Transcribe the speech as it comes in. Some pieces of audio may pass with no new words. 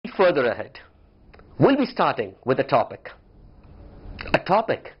further ahead, we'll be starting with a topic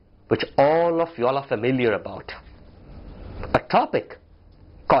which all of you all are familiar about, a topic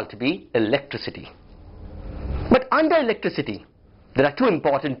called to be electricity. But under electricity, there are two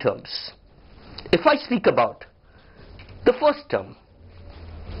important terms. If I speak about the first term,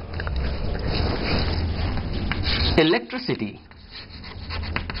 electricity,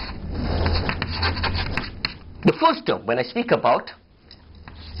 the first term when I speak about,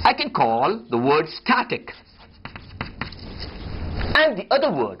 I can call the word static, and the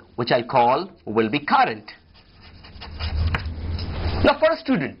other word which I call will be current. Now for a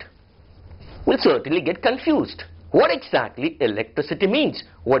student, will certainly get confused. What exactly electricity means?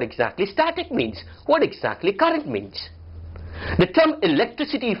 What exactly static means? What exactly current means? The term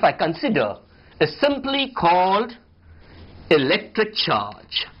electricity, if I consider, is simply called electric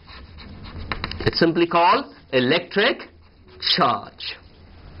charge. It's simply called electric charge.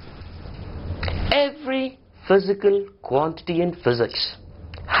 Every physical quantity in physics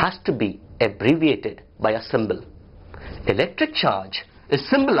has to be abbreviated by a symbol. Electric charge is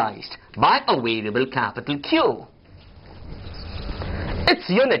symbolized by a variable capital Q. Its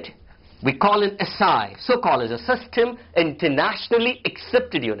unit we call an SI, so-called as a system internationally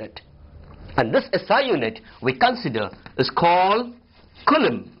accepted unit. And this SI unit we consider is called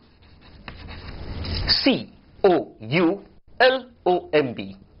Coulomb. C-O-U-L-O-M-B.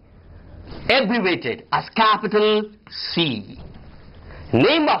 Abbreviated as capital C.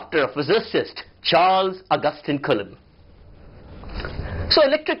 Named after a physicist, Charles Augustin Coulomb. So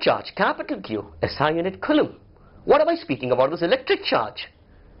electric charge, capital Q, SI unit Coulomb. What am I speaking about? This electric charge.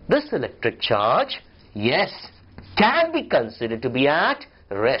 This electric charge, yes, can be considered to be at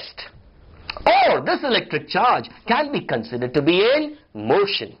rest. Or this electric charge can be considered to be in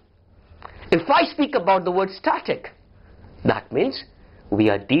motion. If I speak about the word static, that means we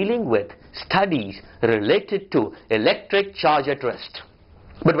are dealing with studies related to electric charge at rest.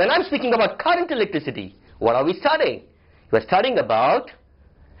 But when I'm speaking about current electricity, what are we studying? We're studying about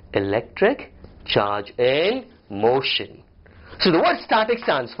electric charge in motion. So the word static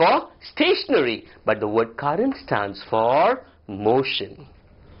stands for stationary, but the word current stands for motion.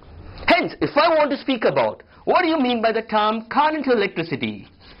 Hence, if I want to speak about what do you mean by the term current electricity,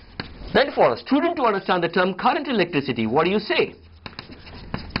 then for a student to understand the term current electricity, what do you say?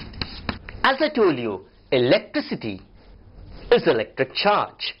 As I told you, electricity is electric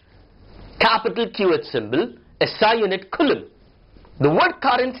charge. Capital Q its symbol, SI unit Coulomb. The word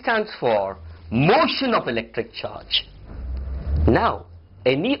current stands for motion of electric charge. Now,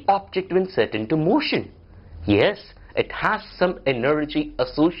 any object when set into motion, yes, it has some energy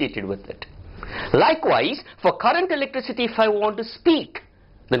associated with it. Likewise, for current electricity, if I want to speak,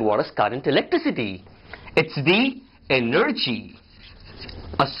 then what is current electricity? It's the energy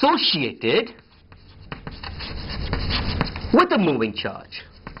associated with a moving charge.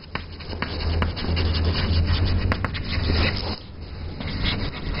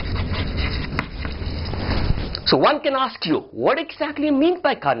 So one can ask you, what exactly you mean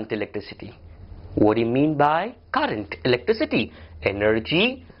by current electricity? What do you mean by current electricity?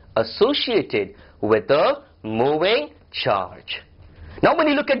 Energy associated with a moving charge. Now when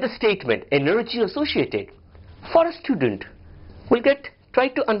you look at the statement, energy associated, for a student, we'll try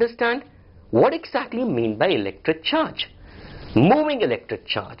to understand what exactly you mean by electric charge. Moving electric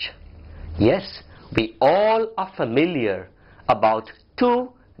charge. Yes, we all are familiar about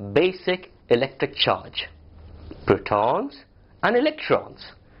two basic electric charge, protons and electrons.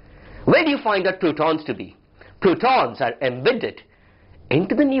 Where do you find out protons to be? Protons are embedded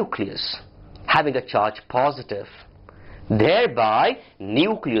into the nucleus, having a charge positive. Thereby,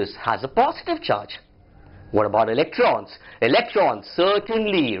 nucleus has a positive charge. What about electrons? Electrons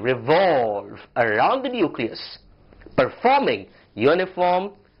certainly revolve around the nucleus, performing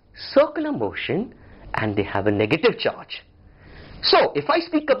uniform circular motion, and they have a negative charge. So, if I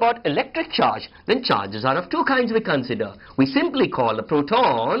speak about electric charge, then charges are of two kinds we consider. We simply call a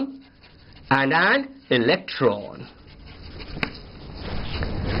proton and an electron.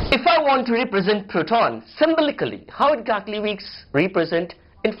 If I want to represent proton symbolically, how exactly we represent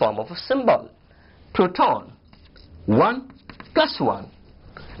in form of a symbol? Proton, 1 plus 1.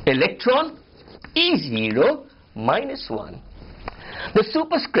 Electron, E0 minus 1. The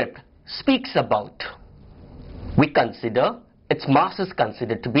superscript speaks about, we consider its mass is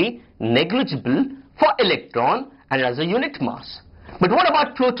considered to be negligible for electron and as a unit mass. But what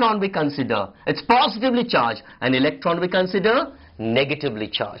about proton? We consider it's positively charged, and electron we consider negatively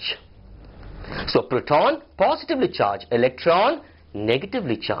charged. So proton positively charged, electron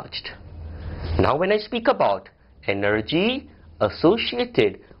negatively charged. Now when I speak about energy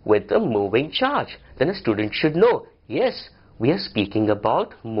associated with a moving charge. Then a student should know, yes, we are speaking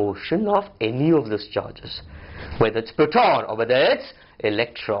about motion of any of those charges, whether it's proton or whether it's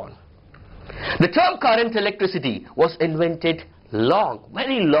electron. The term current electricity was invented long,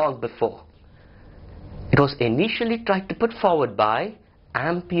 very long before. It was initially tried to put forward by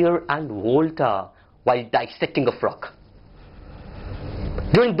Ampere and Volta while dissecting a rock.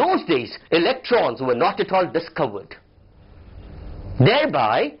 During those days, electrons were not at all discovered.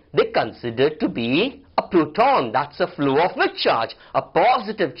 Thereby, they considered to be a proton, that's a flow of which charge? A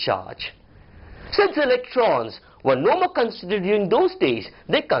positive charge. Since electrons were no more considered during those days,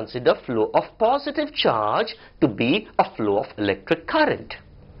 they consider flow of positive charge to be a flow of electric current.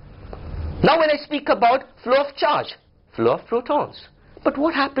 Now when I speak about flow of charge, flow of protons. But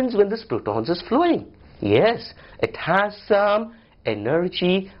what happens when this protons is flowing? Yes, it has some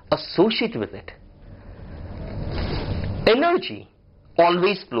energy associated with it. Energy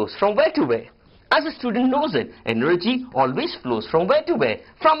always flows from where to where? As a student knows it, energy always flows from where to where?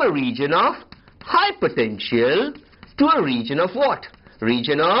 From a region of high potential to a region of what?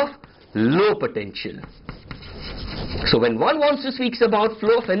 Region of low potential. So when one wants to speak about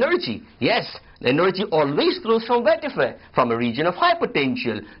flow of energy, yes, energy always flows from where to where? From a region of high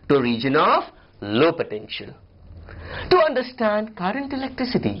potential to a region of low potential. To understand current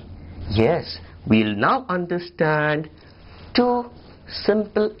electricity, yes, we'll now understand two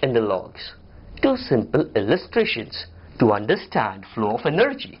simple analogues, two simple illustrations to understand flow of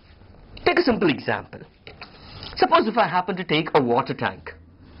energy. Take a simple example. Suppose if I happen to take a water tank.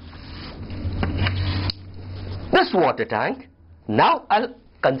 This water tank, now I'll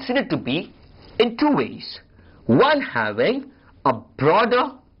consider to be in two ways. One having a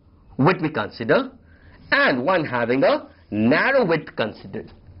broader width we consider, and one having a narrow width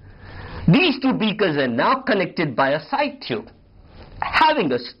considered. These two beakers are now connected by a side tube,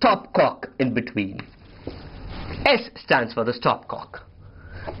 having a stopcock in between. S stands for the stopcock.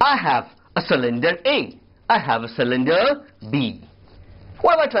 I have a cylinder A. I have a cylinder B.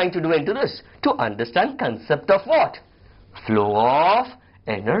 What am I trying to do into this? To understand concept of what? Flow of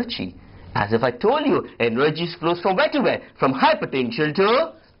energy. As if I told you, energy flows from where to where? From high potential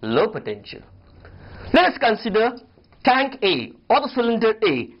to low potential. Let us consider tank A or the cylinder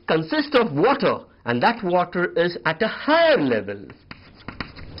A consists of water, and that water is at a higher level.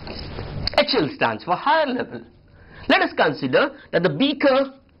 HL stands for higher level. Let us consider that the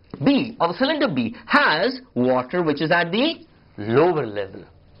beaker B or the cylinder B has water which is at the lower level.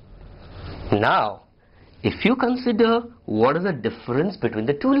 Now, if you consider what is the difference between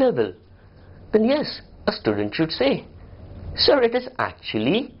the two levels, then yes, a student should say, sir, it is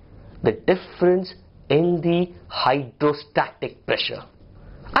actually the difference in the hydrostatic pressure.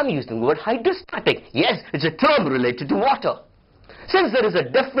 I'm using the word hydrostatic. Yes, it's a term related to water. Since there is a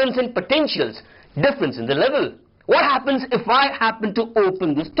difference in potentials, difference in the level, what happens if I happen to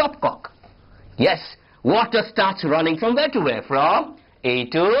open this stopcock? Yes, water starts running from where to where? From A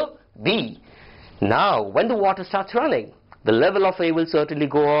to B. Now, when the water starts running, the level of A will certainly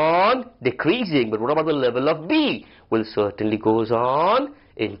go on decreasing, but what about the level of B? Will certainly goes on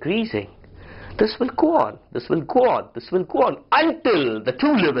increasing. This will go on, this will go on, this will go on until the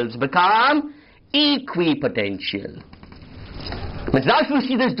two levels become equipotential. But now if you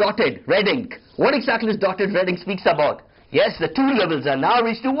see this dotted red ink, what exactly this dotted red ink speaks about? Yes, the two levels are now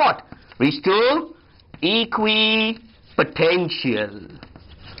reached to what? Reached to equipotential.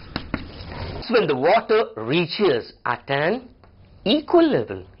 So when the water reaches at an equal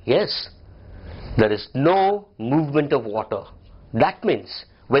level, yes, there is no movement of water. That means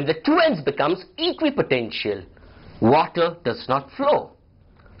when the two ends becomes equipotential, water does not flow.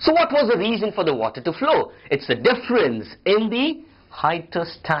 So what was the reason for the water to flow? It's the difference in the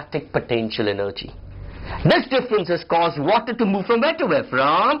hydrostatic potential energy. This difference has caused water to move from where to where?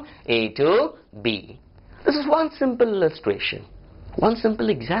 From A to B. This is one simple illustration, one simple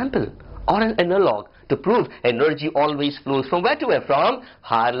example or an analog to prove energy always flows from where to where? From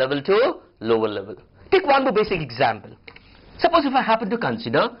higher level to lower level. Take one more basic example. Suppose if I happen to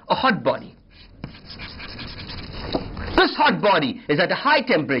consider a hot body. This hot body is at a high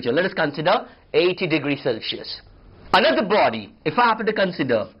temperature. Let us consider 80 degrees Celsius. Another body, if I happen to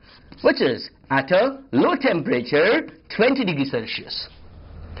consider, which is at a low temperature, 20 degrees Celsius.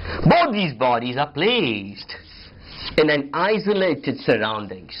 Both these bodies are placed in an isolated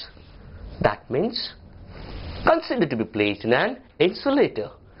surroundings. That means considered to be placed in an insulator,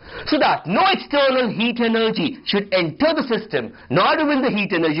 so that no external heat energy should enter the system, nor even the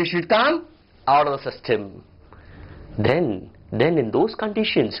heat energy should come out of the system. Then in those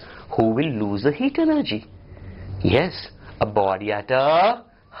conditions, who will lose the heat energy? Yes, a body at a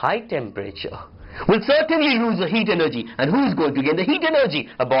high temperature will certainly lose the heat energy. And who is going to gain the heat energy?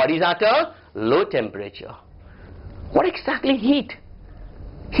 A body is at a low temperature. What exactly heat?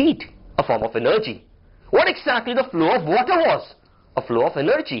 Heat, a form of energy. What exactly the flow of water was? A flow of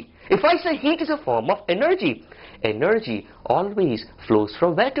energy. If I say heat is a form of energy, energy always flows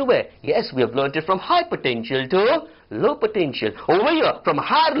from where to where? Yes, we have learned it from high potential to low potential. Over here, from a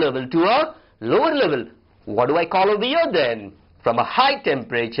higher level to a lower level. What do I call over here then? From a high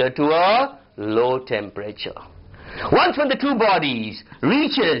temperature to a low temperature. Once when the two bodies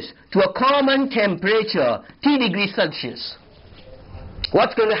reaches to a common temperature, T degrees Celsius,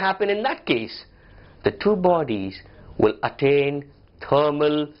 what's going to happen in that case? The two bodies will attain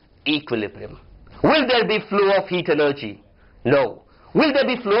thermal equilibrium. Will there be flow of heat energy? No. Will there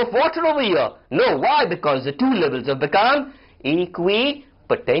be flow of water over here? No. Why? Because the two levels have become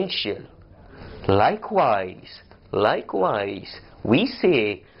equipotential. Likewise, we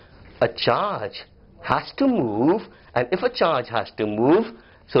say a charge has to move, and if a charge has to move,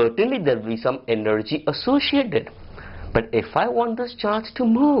 certainly there will be some energy associated. But if I want this charge to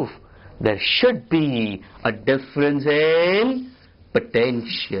move, there should be a difference in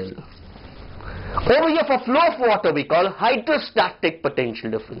potential. Over here, for flow of water we call hydrostatic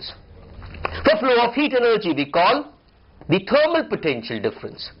potential difference. For flow of heat energy we call the thermal potential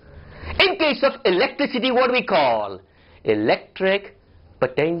difference. In case of electricity, what we call electric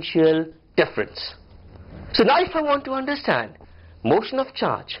potential difference. So now if I want to understand motion of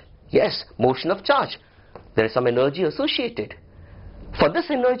charge, yes, motion of charge, there is some energy associated. For this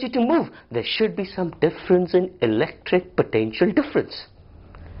energy to move, there should be some difference in electric potential difference.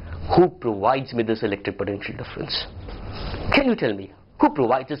 Who provides me this electric potential difference? Can you tell me who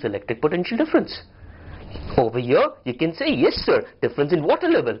provides this electric potential difference? Over here, you can say, yes sir, difference in water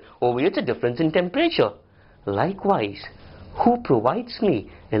level. Over here, it's a difference in temperature. Likewise, who provides me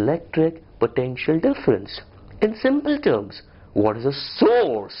electric potential difference? In simple terms, what is the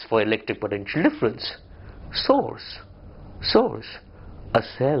source for electric potential difference? Source. A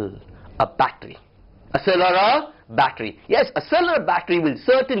cell, a battery. A cell or a battery. Yes, a cell or a battery will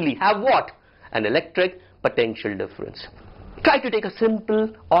certainly have what? An electric potential difference. Try to take a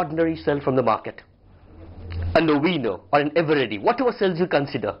simple, ordinary cell from the market. A Novino or an Eveready, whatever cells you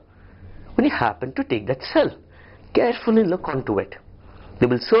consider. When you happen to take that cell, carefully look onto it. They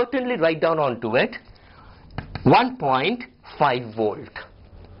will certainly write down onto it 1.5 volt.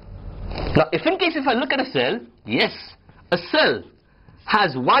 Now, if I look at a cell, yes, a cell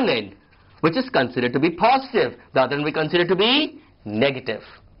has one end which is considered to be positive, the other end we consider to be negative.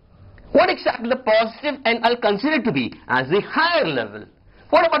 What exactly the positive end I'll consider to be? As the higher level.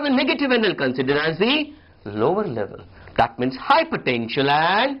 What about the negative end I'll consider as the lower level? That means high potential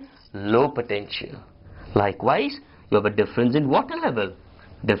and low potential. Likewise, you have a difference in water level,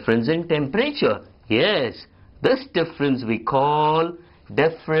 difference in temperature. Yes, this difference we call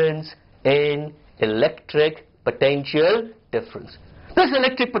difference in electric potential difference. This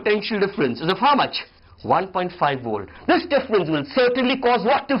electric potential difference is of how much? 1.5 volt. This difference will certainly cause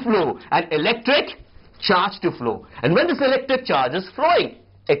what to flow? An electric charge to flow. And when this electric charge is flowing,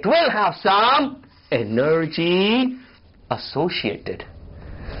 it will have some energy associated.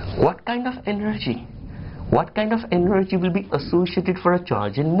 What kind of energy? What kind of energy will be associated for a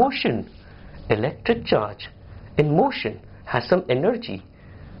charge in motion? Electric charge in motion has some energy.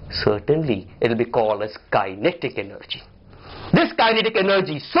 Certainly, it will be called as kinetic energy. This kinetic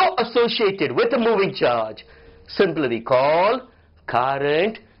energy so associated with a moving charge, simply we call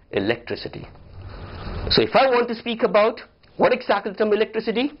current electricity. So if I want to speak about what exactly is some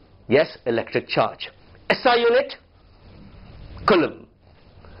electricity? Yes, electric charge. SI unit, coulomb.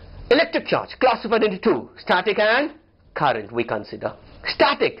 Electric charge classified into two, static and current we consider.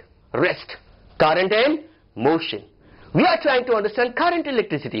 Static, rest. Current and motion. We are trying to understand current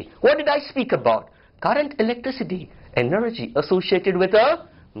electricity. What did I speak about? Current electricity, energy associated with a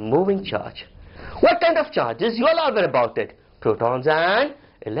moving charge. What kind of charges? You all are aware about it. Protons and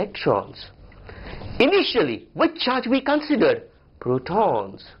electrons. Initially, which charge we considered?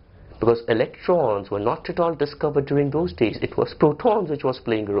 Protons. Because electrons were not at all discovered during those days. It was protons which was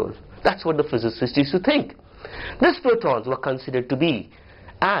playing a role. That's what the physicists used to think. These protons were considered to be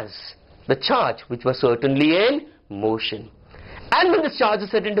as the charge which was certainly in motion. And when this charge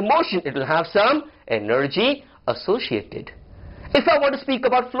is set into motion, it will have some energy associated. If I want to speak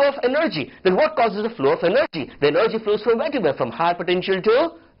about flow of energy, then what causes the flow of energy? The energy flows from where to where? From high potential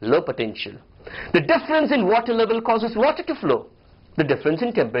to low potential. The difference in water level causes water to flow. The difference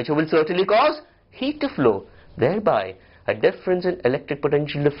in temperature will certainly cause heat to flow. Thereby, a difference in electric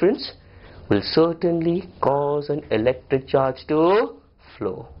potential difference will certainly cause an electric charge to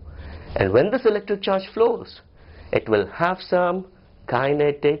flow. And when this electric charge flows, it will have some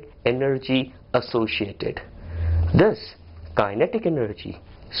kinetic energy associated. This kinetic energy,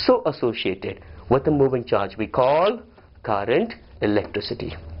 so associated with a moving charge, we call current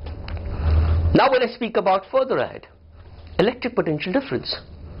electricity. Now when I speak about further ahead, electric potential difference.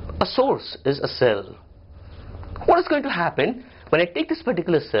 A source is a cell. What is going to happen when I take this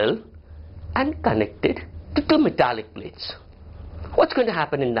particular cell and connect it to two metallic plates? What's going to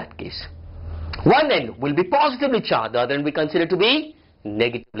happen in that case? One end will be positively charged, the other end we consider to be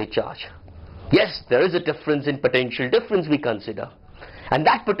negatively charged. Yes, there is a difference in potential difference we consider. And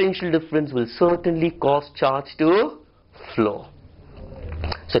that potential difference will certainly cause charge to flow.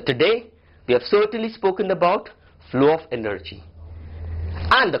 So today, we have certainly spoken about flow of energy.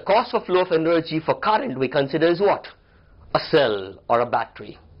 And the cost of flow of energy for current we consider is what? A cell or a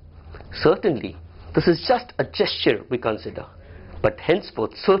battery. Certainly, this is just a gesture we consider. But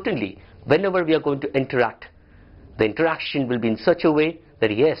henceforth, certainly, whenever we are going to interact, the interaction will be in such a way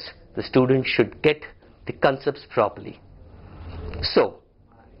that yes, the student should get the concepts properly. So,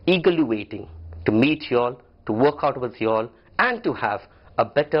 eagerly waiting to meet you all, to work out with you all, and to have a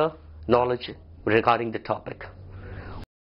better knowledge regarding the topic.